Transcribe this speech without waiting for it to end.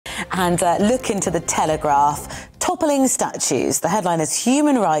and look into the Telegraph. Toppling statues. The headline is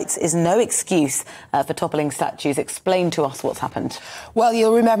 "Human rights is no excuse for toppling statues." Explain to us what's happened. Well,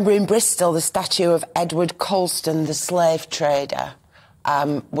 you'll remember in Bristol, the statue of Edward Colston, the slave trader,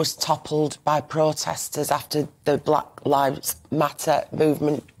 was toppled by protesters after the Black Lives Matter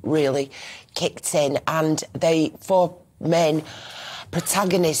movement really kicked in, and the 4 main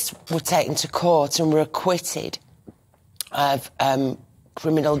protagonists were taken to court and were acquitted of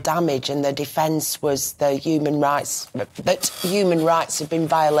criminal damage, and the defence was that human rights have been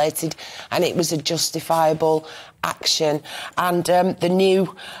violated and it was a justifiable action. And the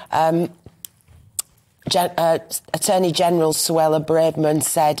new Attorney General Suella Braverman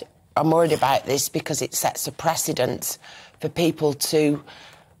said, "I'm worried about this because it sets a precedent for people to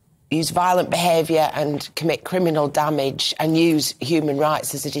use violent behaviour and commit criminal damage and use human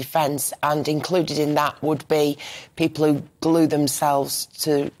rights as a defence, and included in that would be people who glue themselves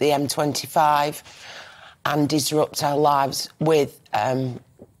to the M25 and disrupt our lives with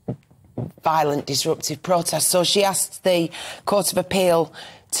violent, disruptive protests." So she asked the Court of Appeal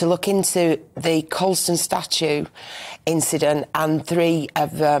to look into the Colston statue incident, and 3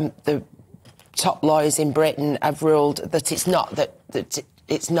 of the top lawyers in Britain have ruled that it's not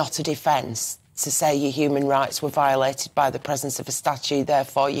it's not a defence to say your human rights were violated by the presence of a statue,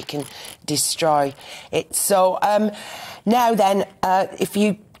 therefore you can destroy it. So now then, if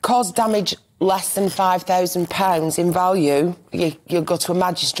you cause damage less than £5,000 in value, you'll go to a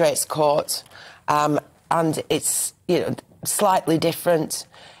magistrate's court, and it's slightly different.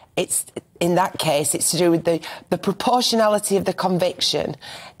 It's in that case, it's to do with the proportionality of the conviction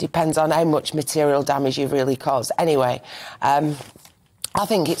depends on how much material damage you've really caused. Anyway, I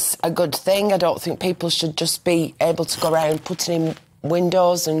think it's a good thing. I don't think people should just be able to go around putting in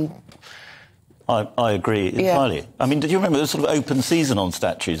windows and... I agree entirely. I mean, did you remember there was sort of open season on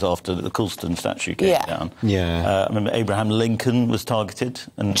statues after the Colston statue came down? Yeah. I remember Abraham Lincoln was targeted.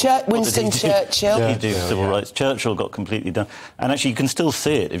 And Winston Churchill. He did civil rights. Churchill got completely done. And actually, you can still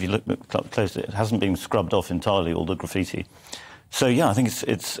see it if you look closely. It hasn't been scrubbed off entirely, all the graffiti. So, yeah, I think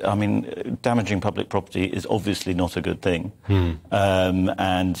I mean, damaging public property is obviously not a good thing.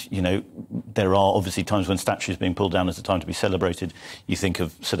 And, there are obviously times when statues being pulled down as a time to be celebrated. You think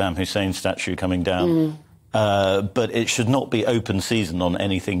of Saddam Hussein's statue coming down. But it should not be open season on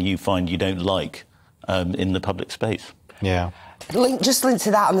anything you find you don't like in the public space. Yeah. Just linked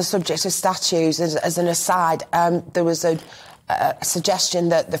to that on the subject of statues, as an aside, there was a suggestion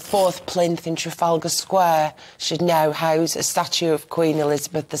that the 4th plinth in Trafalgar Square should now house a statue of Queen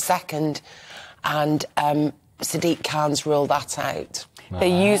Elizabeth II, and Sadiq Khan's ruled that out.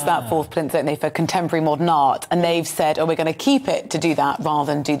 They use that 4th plinth, don't they, for contemporary modern art, and they've said, we're going to keep it to do that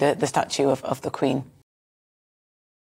rather than do the statue of the Queen.